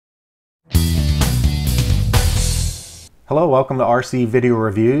Hello, welcome to RC Video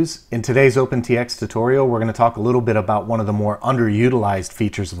Reviews. In today's OpenTx tutorial, we're going to talk a little bit about one of the more underutilized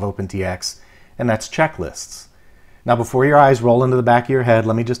features of OpenTx, and that's checklists. Now, before your eyes roll into the back of your head,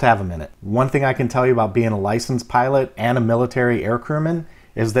 let me just have a minute. One thing I can tell you about being a licensed pilot and a military air crewman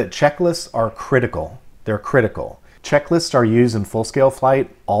is that checklists are critical. They're critical. Checklists are used in full-scale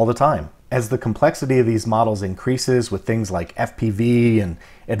flight all the time. As the complexity of these models increases with things like FPV and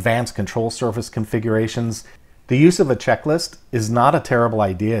advanced control surface configurations, the use of a checklist is not a terrible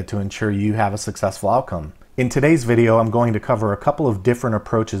idea to ensure you have a successful outcome. In today's video, I'm going to cover a couple of different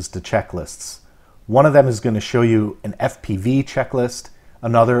approaches to checklists. One of them is going to show you an FPV checklist,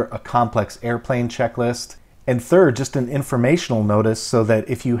 another a complex airplane checklist, and third, just an informational notice so that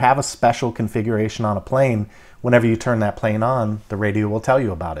if you have a special configuration on a plane, whenever you turn that plane on, the radio will tell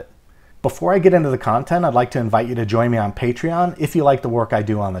you about it. Before I get into the content, I'd like to invite you to join me on Patreon if you like the work I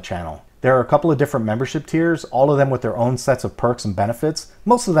do on the channel. There are a couple of different membership tiers, all of them with their own sets of perks and benefits.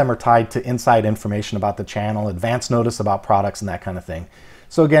 Most of them are tied to inside information about the channel, advance notice about products, and that kind of thing.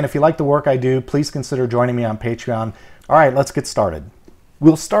 So again, if you like the work I do, please consider joining me on Patreon. All right, let's get started.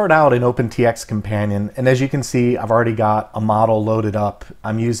 We'll start out in OpenTx Companion, and as you can see, I've already got a model loaded up.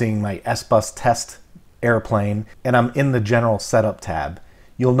 I'm using my S-Bus test airplane, and I'm in the General Setup tab.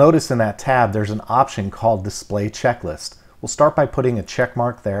 You'll notice in that tab there's an option called Display Checklist. We'll start by putting a check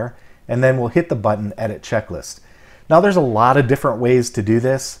mark there, and then we'll hit the button Edit Checklist. Now there's a lot of different ways to do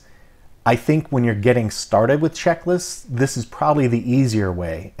this. I think when you're getting started with checklists, this is probably the easier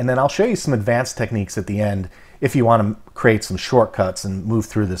way. And then I'll show you some advanced techniques at the end if you want to create some shortcuts and move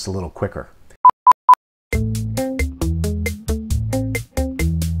through this a little quicker.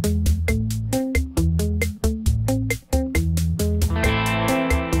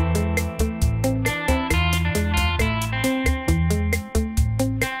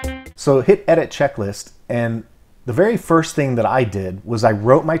 So hit Edit Checklist, and the very first thing that I did was I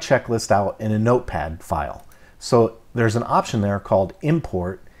wrote my checklist out in a notepad file. So there's an option there called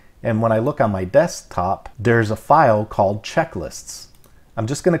Import, and when I look on my desktop, there's a file called Checklists. I'm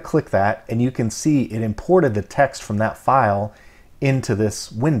just going to click that, and you can see it imported the text from that file into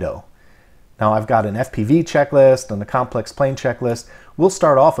this window. Now I've got an FPV checklist and a complex plane checklist. We'll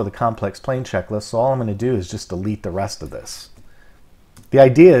start off with a complex plane checklist, so all I'm going to do is just delete the rest of this. The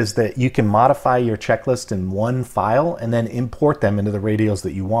idea is that you can modify your checklist in one file and then import them into the radios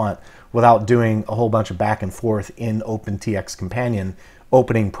that you want without doing a whole bunch of back and forth in OpenTx Companion,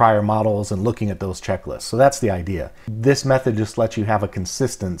 opening prior models and looking at those checklists. So that's the idea. This method just lets you have a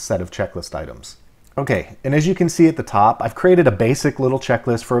consistent set of checklist items. Okay, and as you can see at the top, I've created a basic little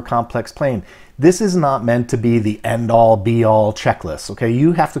checklist for a complex plane. This is not meant to be the end-all, be-all checklist, okay?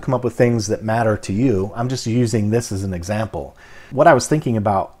 You have to come up with things that matter to you. I'm just using this as an example. What I was thinking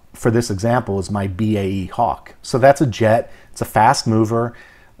about for this example is my BAE Hawk. So that's a jet, it's a fast mover,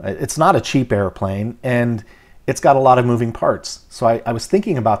 it's not a cheap airplane, and it's got a lot of moving parts. So I was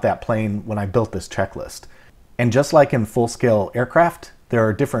thinking about that plane when I built this checklist. And just like in full-scale aircraft, there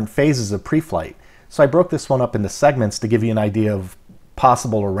are different phases of pre-flight. So I broke this one up into segments to give you an idea of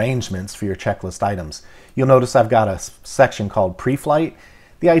possible arrangements for your checklist items. You'll notice I've got a section called pre-flight.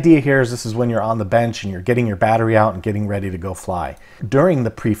 The idea here is this is when you're on the bench and you're getting your battery out and getting ready to go fly. During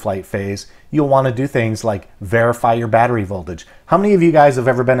the pre-flight phase, you'll want to do things like verify your battery voltage. How many of you guys have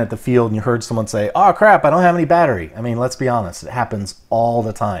ever been at the field and you heard someone say, "Oh crap, I don't have any battery"? I mean, let's be honest, it happens all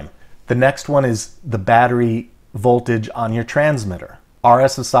the time. The next one is the battery voltage on your transmitter.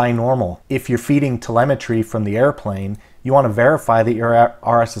 RSSI normal. If you're feeding telemetry from the airplane, you want to verify that your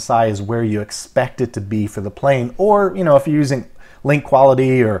RSSI is where you expect it to be for the plane, or if you're using link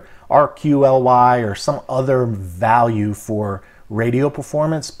quality or RQLY or some other value for radio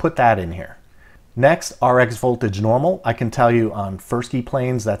performance, put that in here. Next, RX voltage normal. I can tell you on first-key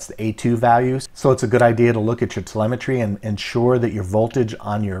planes, that's the A2 value. So it's a good idea to look at your telemetry and ensure that your voltage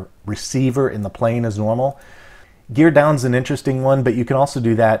on your receiver in the plane is normal. Gear down's an interesting one, but you can also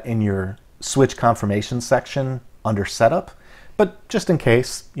do that in your switch confirmation section under setup. But just in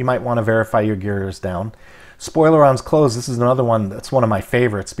case, you might want to verify your gear is down. Spoiler-ons closed. This is another one that's one of my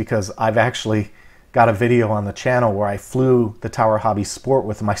favorites because I've actually got a video on the channel where I flew the Tower Hobby Sport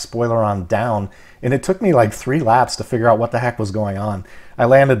with my spoiler-on down, and it took me like 3 laps to figure out what the heck was going on. I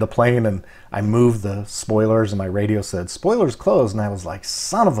landed the plane and I moved the spoilers and my radio said, "Spoilers closed," and I was like,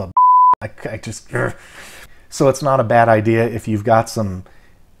 son of a I just... So it's not a bad idea if you've got some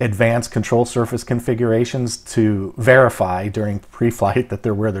advanced control surface configurations to verify during pre-flight that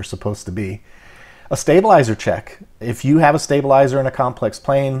they're where they're supposed to be. A stabilizer check. If you have a stabilizer in a complex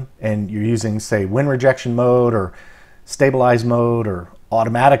plane and you're using, say, wind rejection mode or stabilize mode or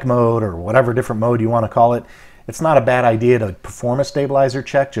automatic mode or whatever different mode you want to call it, it's not a bad idea to perform a stabilizer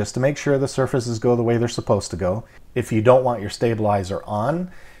check just to make sure the surfaces go the way they're supposed to go. If you don't want your stabilizer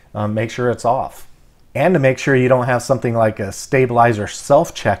on, make sure it's off. And to make sure you don't have something like a stabilizer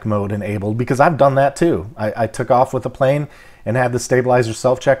self-check mode enabled, because I've done that too. I took off with a plane and had the stabilizer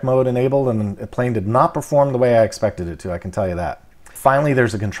self-check mode enabled, and the plane did not perform the way I expected it to, I can tell you that. Finally,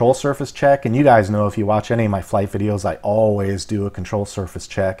 there's a control surface check, and you guys know if you watch any of my flight videos, I always do a control surface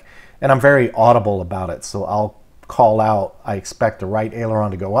check, and I'm very audible about it, so I'll call out, I expect the right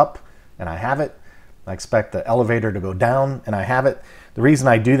aileron to go up, and I have it. I expect the elevator to go down, and I have it. The reason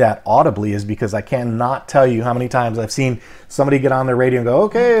I do that audibly is because I cannot tell you how many times I've seen somebody get on their radio and go,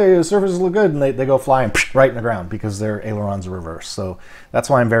 okay, the surfaces look good, and they go flying right in the ground because their ailerons are reversed. So that's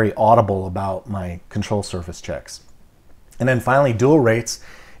why I'm very audible about my control surface checks. And then finally, dual rates.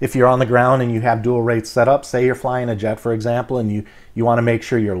 If you're on the ground and you have dual rates set up, say you're flying a jet, for example, and you want to make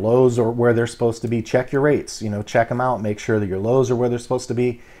sure your lows are where they're supposed to be, check your rates. Check them out, make sure that your lows are where they're supposed to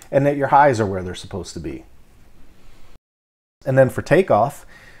be, and that your highs are where they're supposed to be. And then for takeoff,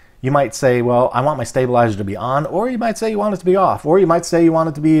 you might say, well, I want my stabilizer to be on, or you might say you want it to be off, or you might say you want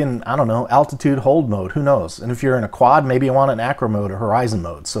it to be in, I don't know, altitude hold mode, who knows? And if you're in a quad, maybe you want it in acro mode or horizon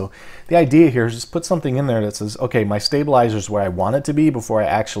mode. So the idea here is just put something in there that says, okay, my stabilizer is where I want it to be before I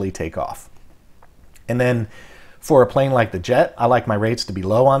actually take off. And then for a plane like the jet, I like my rates to be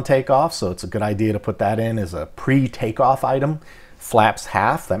low on takeoff, so it's a good idea to put that in as a pre-takeoff item. Flaps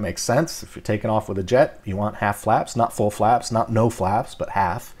half, that makes sense. If you're taking off with a jet, you want half flaps, not full flaps, not no flaps, but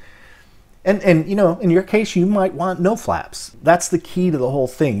half. And in your case, you might want no flaps. That's the key to the whole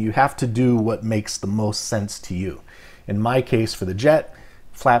thing. You have to do what makes the most sense to you. In my case, for the jet,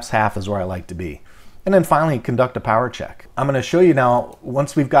 flaps half is where I like to be. And then finally, conduct a power check. I'm going to show you now,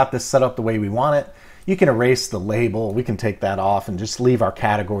 once we've got this set up the way we want it, you can erase the label. We can take that off and just leave our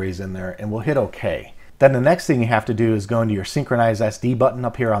categories in there, and we'll hit OK. Then the next thing you have to do is go into your Synchronize SD button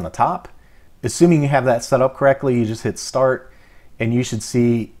up here on the top. Assuming you have that set up correctly, you just hit Start, and you should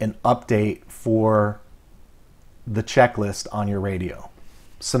see an update for the checklist on your radio.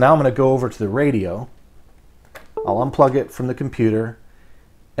 So now I'm going to go over to the radio. I'll unplug it from the computer,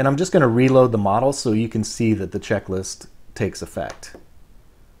 and I'm just going to reload the model so you can see that the checklist takes effect.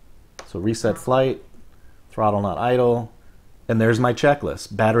 So reset flight, throttle not idle, and there's my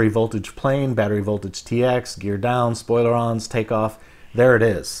checklist. Battery voltage plane, battery voltage TX, gear down, spoiler-ons, takeoff. There it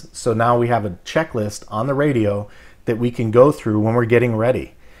is. So now we have a checklist on the radio that we can go through when we're getting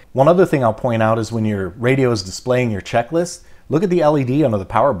ready. One other thing I'll point out is when your radio is displaying your checklist, look at the LED under the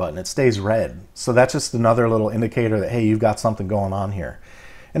power button. It stays red. So that's just another little indicator that, hey, you've got something going on here.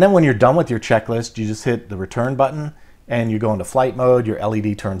 And then when you're done with your checklist, you just hit the return button and you go into flight mode, your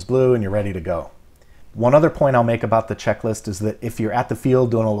LED turns blue, and you're ready to go. One other point I'll make about the checklist is that if you're at the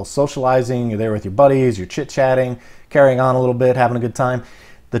field doing a little socializing, you're there with your buddies, you're chit-chatting, carrying on a little bit, having a good time,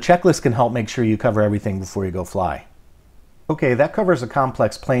 the checklist can help make sure you cover everything before you go fly. Okay, that covers a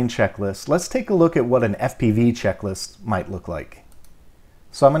complex plane checklist. Let's take a look at what an FPV checklist might look like.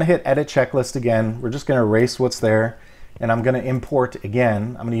 So I'm going to hit Edit Checklist again. We're just going to erase what's there, and I'm going to import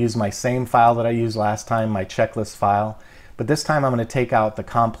again. I'm going to use my same file that I used last time, my checklist file. But this time I'm going to take out the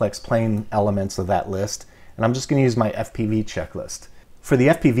complex plane elements of that list, and I'm just going to use my FPV checklist. For the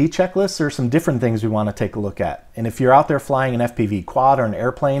FPV checklist, there are some different things we want to take a look at. And if you're out there flying an FPV quad or an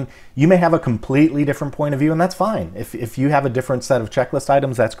airplane, you may have a completely different point of view, and that's fine. If you have a different set of checklist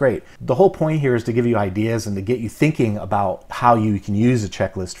items, that's great. The whole point here is to give you ideas and to get you thinking about how you can use a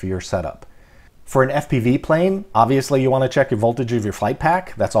checklist for your setup. For an FPV plane, obviously you want to check your voltage of your flight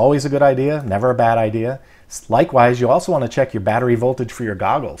pack. That's always a good idea, never a bad idea. Likewise, you also want to check your battery voltage for your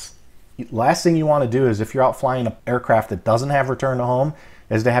goggles. Last thing you want to do is, if you're out flying an aircraft that doesn't have return to home,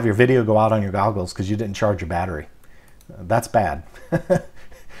 is to have your video go out on your goggles because you didn't charge your battery. That's bad.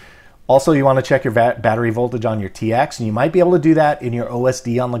 Also, you want to check your battery voltage on your TX, and you might be able to do that in your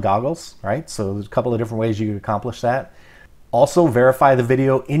OSD on the goggles, right? So there's a couple of different ways you can accomplish that. Also, verify the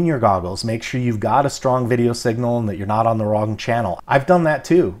video in your goggles. Make sure you've got a strong video signal and that you're not on the wrong channel. I've done that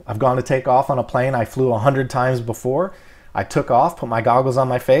too. I've gone to take off on a plane I flew 100 times before. I took off, put my goggles on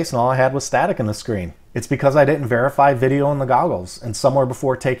my face, and all I had was static in the screen. It's because I didn't verify video in the goggles, and somewhere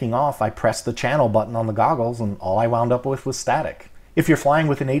before taking off, I pressed the channel button on the goggles, and all I wound up with was static. If you're flying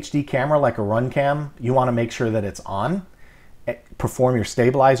with an HD camera like a run cam, you want to make sure that it's on. Perform your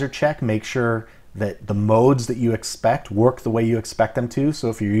stabilizer check. Make sure that the modes that you expect work the way you expect them to. So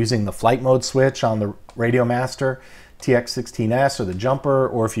if you're using the flight mode switch on the Radiomaster TX16s or the jumper,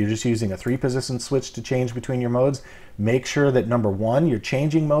 or if you're just using a 3-position switch to change between your modes, make sure that number one, you're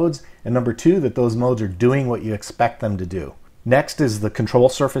changing modes, and number two, that those modes are doing what you expect them to do. Next is the control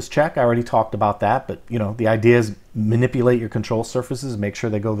surface check. I already talked about that, but the idea is manipulate your control surfaces, make sure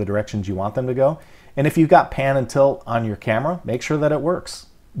they go the directions you want them to go. And if you've got pan and tilt on your camera, make sure that it works.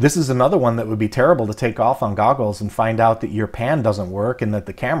 This is another one that would be terrible to take off on goggles and find out that your pan doesn't work and that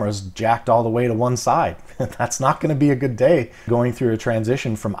the camera's jacked all the way to one side. That's not going to be a good day going through a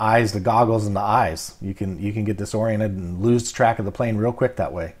transition from eyes to goggles and to eyes. You can get disoriented and lose track of the plane real quick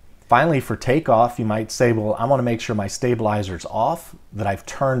that way. Finally, for takeoff, you might say, well, I want to make sure my stabilizer's off, that I've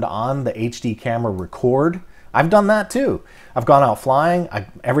turned on the HD camera record. I've done that too. I've gone out flying,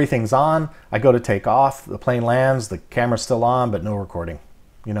 everything's on, I go to take off, the plane lands, the camera's still on, but no recording.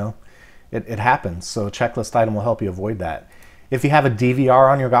 It happens. So a checklist item will help you avoid that. If you have a DVR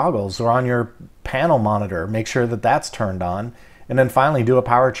on your goggles or on your panel monitor, make sure that that's turned on. And then finally, do a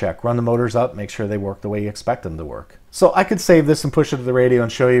power check. Run the motors up, make sure they work the way you expect them to work. So I could save this and push it to the radio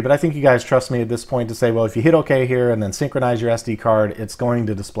and show you, but I think you guys trust me at this point to say, well, if you hit OK here and then synchronize your SD card, it's going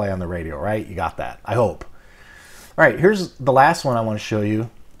to display on the radio, right? You got that, I hope. All right, here's the last one I want to show you.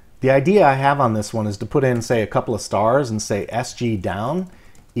 The idea I have on this one is to put in, say, a couple of stars and say SG down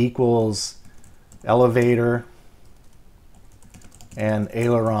equals elevator and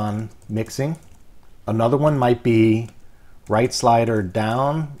aileron mixing. Another one might be right slider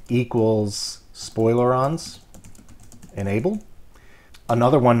down equals spoilerons enabled.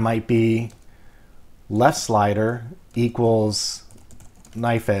 Another one might be left slider equals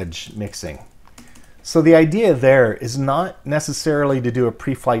knife edge mixing. So the idea there is not necessarily to do a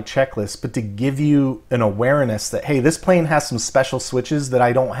pre-flight checklist, but to give you an awareness that, hey, this plane has some special switches that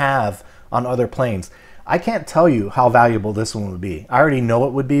I don't have on other planes. I can't tell you how valuable this one would be. I already know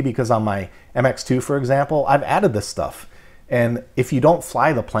it would be because on my MX2, for example, I've added this stuff. And if you don't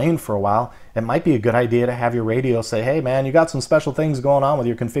fly the plane for a while, it might be a good idea to have your radio say, hey man, you got some special things going on with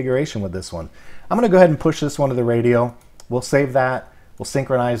your configuration with this one. I'm gonna go ahead and push this one to the radio. We'll save that, we'll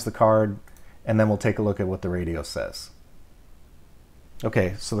synchronize the card, and then we'll take a look at what the radio says.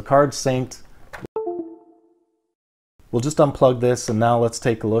 Okay, so the card's synced. We'll just unplug this, and now let's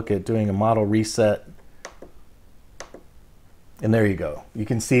take a look at doing a model reset. And there you go. You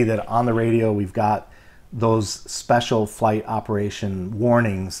can see that on the radio we've got those special flight operation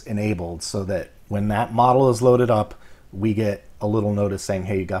warnings enabled so that when that model is loaded up, we get a little notice saying,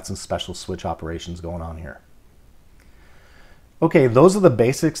 hey, you got some special switch operations going on here. Okay, those are the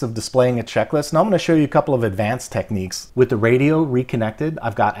basics of displaying a checklist. Now I'm going to show you a couple of advanced techniques. With the radio reconnected,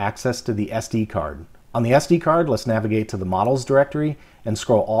 I've got access to the SD card. On the SD card, let's navigate to the models directory and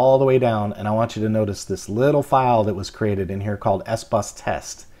scroll all the way down, and I want you to notice this little file that was created in here called SBus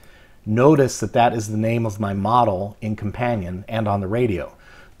test. Notice that that is the name of my model in Companion and on the radio.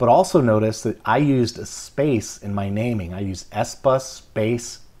 But also notice that I used a space in my naming. I used SBus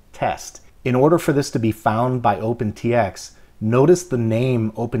space test. In order for this to be found by OpenTx, notice the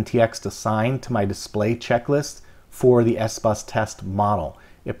name OpenTx assigned to my display checklist for the SBus test model.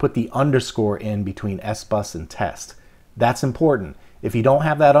 It put the underscore in between SBus and test. That's important. If you don't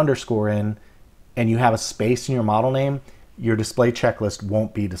have that underscore in and you have a space in your model name, your display checklist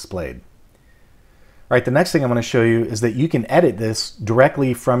won't be displayed. All right, the next thing I'm going to show you is that you can edit this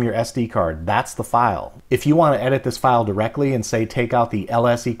directly from your SD card. That's the file. If you want to edit this file directly and say take out the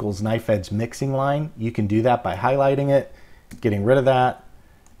ls equals knife edge mixing line, you can do that by highlighting it, getting rid of that,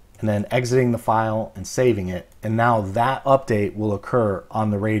 and then exiting the file and saving it. And now that update will occur on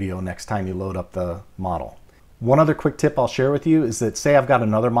the radio next time you load up the model. One other quick tip I'll share with you is that say I've got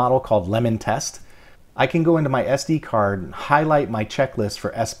another model called Lemon Test. I can go into my SD card and highlight my checklist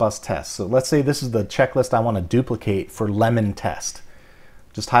for SBus test. So let's say this is the checklist I want to duplicate for Lemon Test.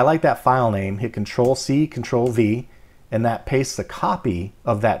 Just highlight that file name, hit Control-C, Control-V, and that pastes a copy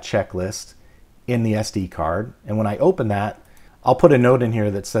of that checklist in the SD card. And when I open that, I'll put a note in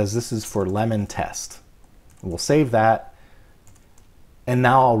here that says this is for Lemon Test. We'll save that, and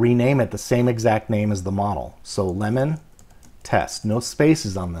now I'll rename it the same exact name as the model. So Lemon Test, no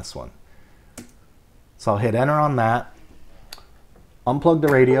spaces on this one. So I'll hit enter on that, unplug the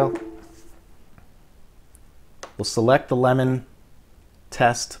radio, we'll select the Lemon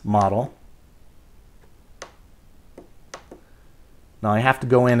Test model. Now I have to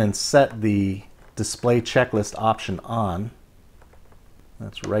go in and set the display checklist option on.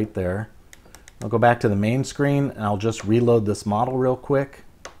 That's right there. I'll go back to the main screen and I'll just reload this model real quick.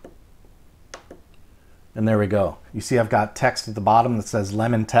 And there we go. You see I've got text at the bottom that says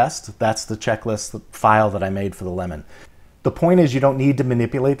Lemon Test. That's the checklist file that I made for the Lemon. The point is you don't need to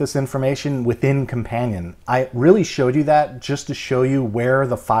manipulate this information within Companion. I really showed you that just to show you where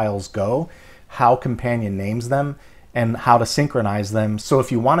the files go, how Companion names them, and how to synchronize them. So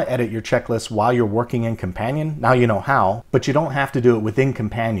if you want to edit your checklist while you're working in Companion, now you know how, but you don't have to do it within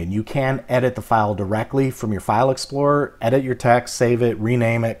Companion. You can edit the file directly from your File Explorer, edit your text, save it,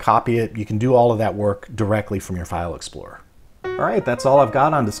 rename it, copy it. You can do all of that work directly from your File Explorer. All right, that's all I've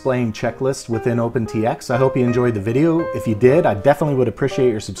got on displaying checklists within OpenTx. I hope you enjoyed the video. If you did, I definitely would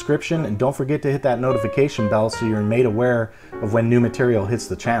appreciate your subscription, and don't forget to hit that notification bell so you're made aware of when new material hits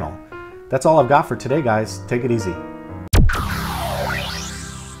the channel. That's all I've got for today, guys. Take it easy.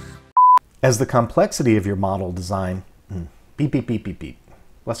 As the complexity of your model design, beep, beep, beep, beep, beep.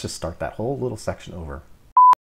 Let's just start that whole little section over.